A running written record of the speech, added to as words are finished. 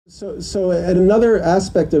So at another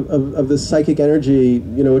aspect of this psychic energy,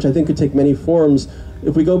 you know, which I think could take many forms,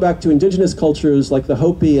 if we go back to indigenous cultures like the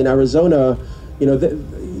Hopi in Arizona, you know,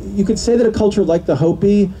 you could say that a culture like the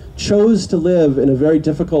Hopi chose to live in a very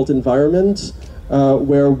difficult environment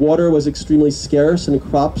where water was extremely scarce and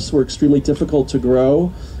crops were extremely difficult to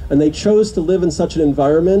grow. And they chose to live in such an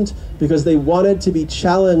environment because they wanted to be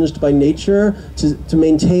challenged by nature to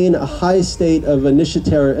maintain a high state of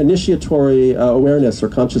initiatory awareness or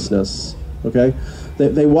consciousness. Okay,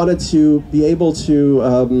 they wanted to be able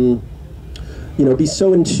to, you know, be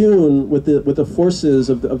so in tune with the forces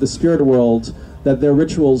of the spirit world that their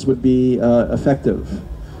rituals would be effective.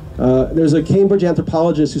 There's a Cambridge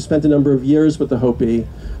anthropologist who spent a number of years with the Hopi,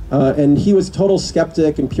 and he was a total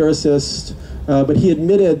skeptic, empiricist. But he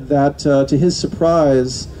admitted that, to his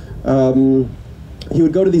surprise, he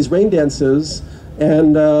would go to these rain dances,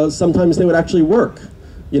 and sometimes they would actually work.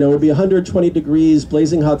 You know, it would be 120 degrees,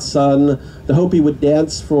 blazing hot sun. The Hopi would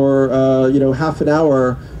dance for, you know, half an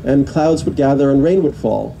hour, and clouds would gather and rain would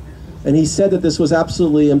fall. And he said that this was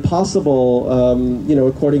absolutely impossible, you know,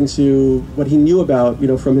 according to what he knew about, you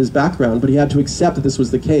know, from his background, but he had to accept that this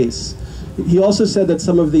was the case. He also said that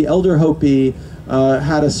some of the elder Hopi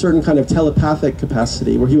had a certain kind of telepathic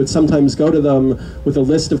capacity where he would sometimes go to them with a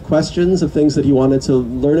list of questions of things that he wanted to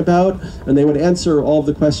learn about, and they would answer all of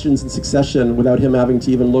the questions in succession without him having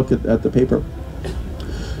to even look at the paper.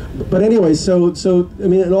 But anyway, so I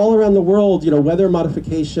mean, and all around the world, you know, weather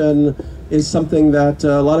modification is something that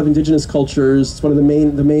a lot of indigenous cultures, it's one of the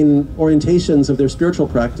main orientations of their spiritual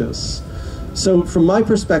practice. So from my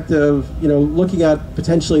perspective, you know, looking at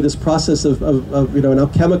potentially this process of you know, an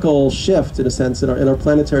alchemical shift, in a sense, in our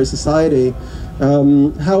planetary society,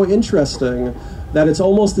 how interesting that it's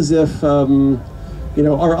almost as if, you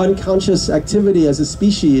know, our unconscious activity as a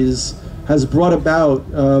species has brought about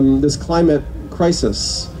this climate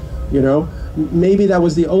crisis, you know? Maybe that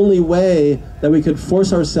was the only way that we could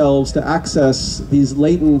force ourselves to access these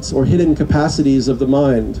latent or hidden capacities of the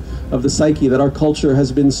mind, of the psyche, that our culture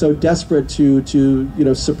has been so desperate to you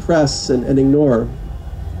know, suppress and ignore.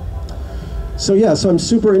 So yeah, so I'm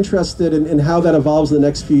super interested in how that evolves in the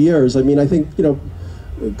next few years. I mean, I think, you know,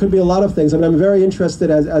 it could be a lot of things. I mean, I'm very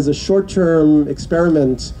interested as a short-term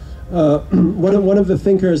experiment. One of the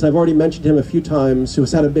thinkers, I've already mentioned him a few times, who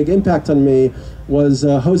has had a big impact on me, was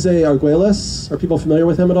Jose Arguelles. Are people familiar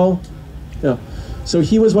with him at all? Yeah. So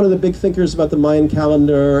he was one of the big thinkers about the Mayan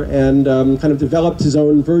calendar, and kind of developed his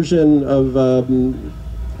own version of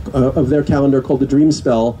their calendar called the Dream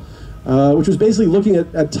Spell, which was basically looking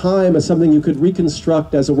at time as something you could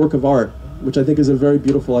reconstruct as a work of art, which I think is a very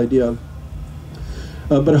beautiful idea.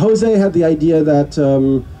 But Jose had the idea that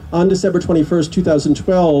on December 21st,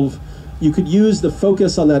 2012, you could use the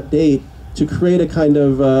focus on that date to create a kind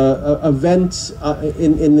of event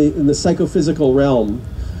in the psychophysical realm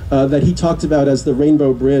that he talked about as the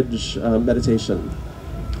Rainbow Bridge meditation.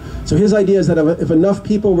 So his idea is that if enough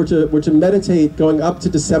people were to meditate going up to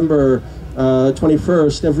December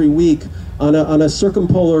 21st every week on a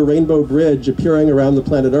circumpolar rainbow bridge appearing around the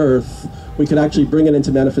planet Earth, we could actually bring it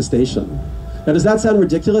into manifestation. Now, does that sound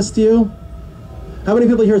ridiculous to you? How many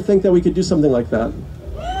people here think that we could do something like that?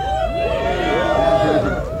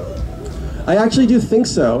 I actually do think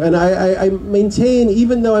so, and I maintain,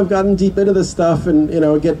 even though I've gotten deep into this stuff and, you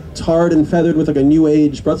know, get tarred and feathered with like a new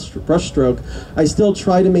age brushstroke, I still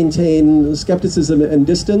try to maintain skepticism and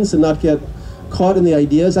distance and not get caught in the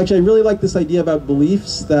ideas. Actually, I really like this idea about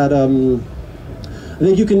beliefs, that I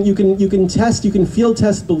think you can field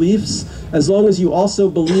test beliefs as long as you also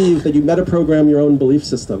believe that you metaprogram your own belief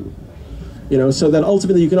system. You know, so that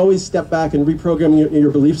ultimately you can always step back and reprogram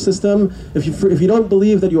your belief system. If you don't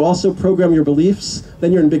believe that you also program your beliefs,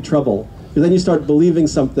 then you're in big trouble. Because then you start believing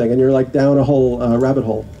something and you're like down a whole rabbit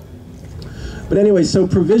hole. But anyway, so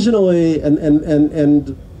provisionally and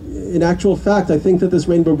in actual fact, I think that this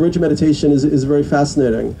Rainbow Bridge meditation is very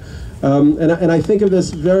fascinating. And I think of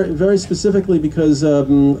this very specifically because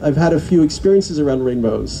I've had a few experiences around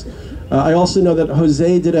rainbows. I also know that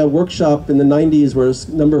Jose did a workshop in the 90s where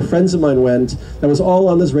a number of friends of mine went that was all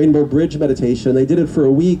on this Rainbow Bridge meditation. They did it for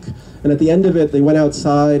a week, and at the end of it, they went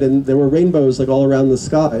outside and there were rainbows like all around the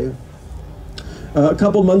sky. A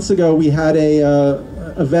couple months ago, we had a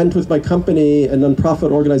event with my company, a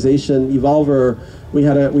nonprofit organization, Evolver. We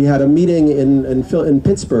had a meeting in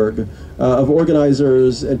Pittsburgh of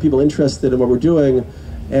organizers and people interested in what we're doing.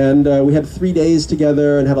 And we had 3 days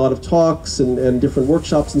together and had a lot of talks and different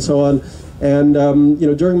workshops and so on. And you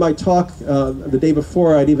know, during my talk the day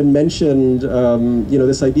before, I'd even mentioned you know,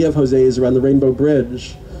 this idea of Jose's around the Rainbow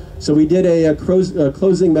Bridge. So we did a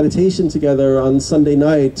closing meditation together on Sunday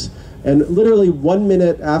night, And literally 1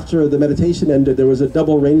 minute after the meditation ended, there was a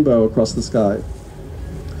double rainbow across the sky.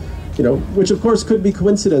 You know, which of course could be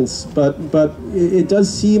coincidence, but it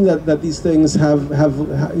does seem that these things have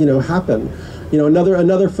you know, happen. You know,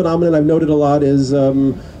 another phenomenon I've noted a lot is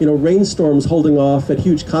you know, rainstorms holding off at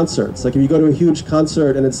huge concerts. Like if you go to a huge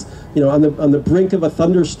concert and it's, you know, on the brink of a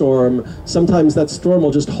thunderstorm, sometimes that storm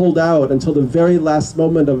will just hold out until the very last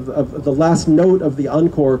moment of the last note of the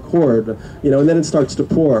encore chord, you know, and then it starts to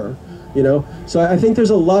pour. You know, so I think there's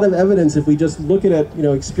a lot of evidence, if we just look at it, you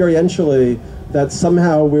know, experientially, that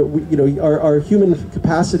somehow you know, our human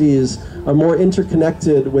capacities are more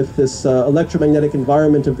interconnected with this electromagnetic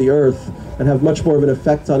environment of the Earth and have much more of an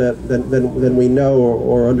effect on it than we know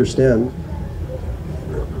or understand.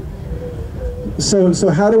 So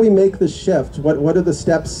how do we make this shift? What are the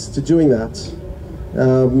steps to doing that?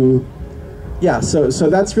 Yeah, so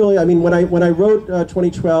that's really, I mean, when I wrote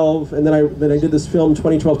 2012, and then I did this film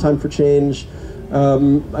 2012 Time for Change,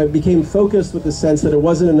 I became focused with the sense that it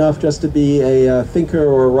wasn't enough just to be a thinker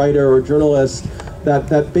or a writer or a journalist.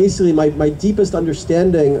 That basically my deepest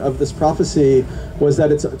understanding of this prophecy was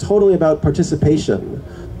that it's totally about participation,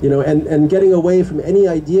 you know, and getting away from any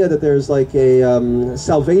idea that there's like a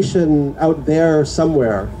salvation out there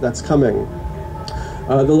somewhere that's coming.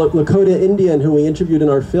 The Lakota Indian who we interviewed in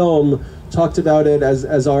our film talked about it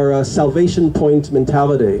as our salvation point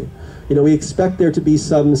mentality. You know, we expect there to be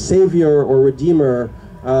some savior or redeemer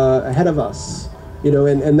ahead of us. You know,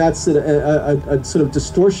 and that's a sort of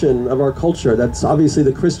distortion of our culture. That's obviously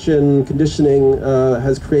the Christian conditioning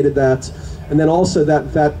has created that. And then also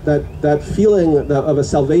that feeling of a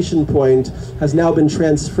salvation point has now been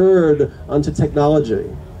transferred onto technology.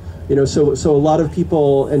 You know, so a lot of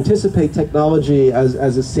people anticipate technology as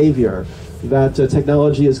a savior, that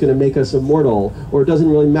technology is going to make us immortal, or it doesn't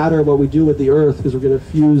really matter what we do with the Earth because we're going to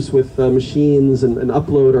fuse with machines and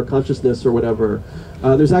upload our consciousness or whatever.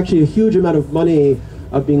 There's actually a huge amount of money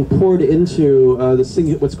being poured into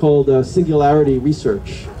what's called singularity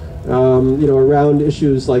research, you know, around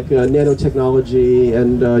issues like nanotechnology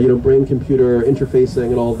and you know, brain-computer interfacing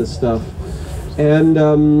and all this stuff. And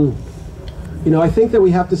you know, I think that we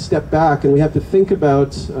have to step back and we have to think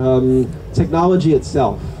about technology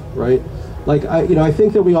itself, right? Like, you know, I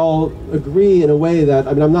think that we all agree in a way that,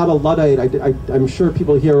 I mean, I'm not a Luddite. I'm sure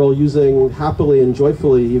people here are all using happily and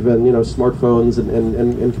joyfully even, you know, smartphones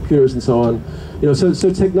and computers and so on. You know,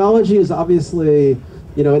 so technology is obviously,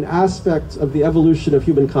 you know, an aspect of the evolution of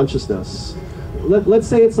human consciousness. Let's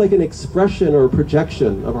say it's like an expression or a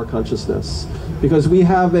projection of our consciousness, because we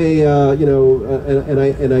have a, you know, an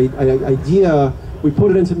idea. We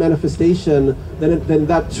put it into manifestation, then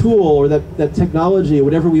that tool or that technology,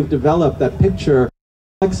 whatever we've developed, that picture,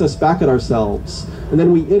 reflects us back at ourselves. And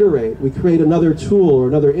then we iterate, we create another tool or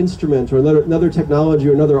another instrument or another technology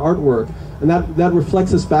or another artwork, and that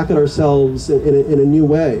reflects us back at ourselves in a new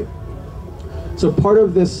way. So part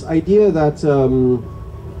of this idea that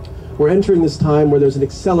we're entering this time where there's an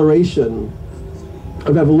acceleration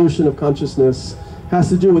of evolution of consciousness has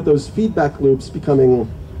to do with those feedback loops becoming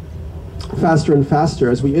faster and faster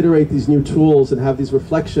as we iterate these new tools and have these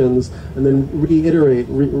reflections and then reiterate,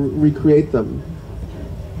 recreate them.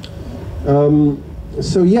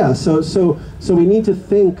 So yeah, so we need to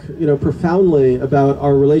think, you know, profoundly about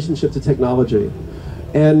our relationship to technology.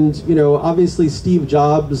 And, you know, obviously Steve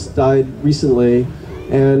Jobs died recently,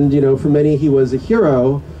 and, you know, for many he was a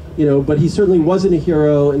hero, you know, but he certainly wasn't a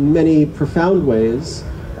hero in many profound ways.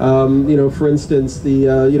 You know, for instance, the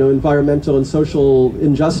you know, environmental and social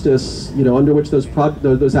injustice, you know, under which those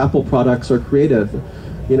Apple products are created,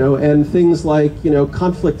 you know, and things like, you know,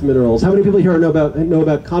 conflict minerals. How many people here know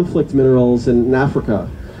about conflict minerals in Africa?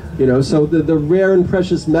 You know, so the rare and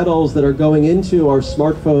precious metals that are going into our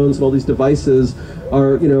smartphones and all these devices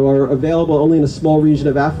are, you know, are available only in a small region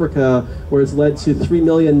of Africa, where it's led to 3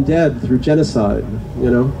 million dead through genocide. You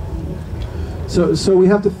know. So we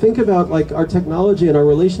have to think about, like, our technology and our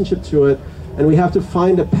relationship to it, and we have to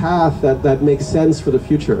find a path that makes sense for the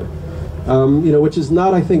future. You know, which is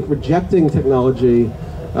not, I think, rejecting technology,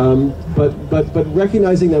 but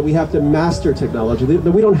recognizing that we have to master technology.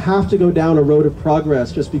 That we don't have to go down a road of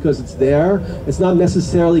progress just because it's there. It's not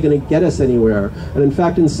necessarily going to get us anywhere. And in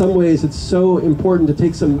fact, in some ways, it's so important to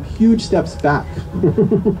take some huge steps back.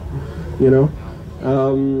 You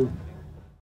know.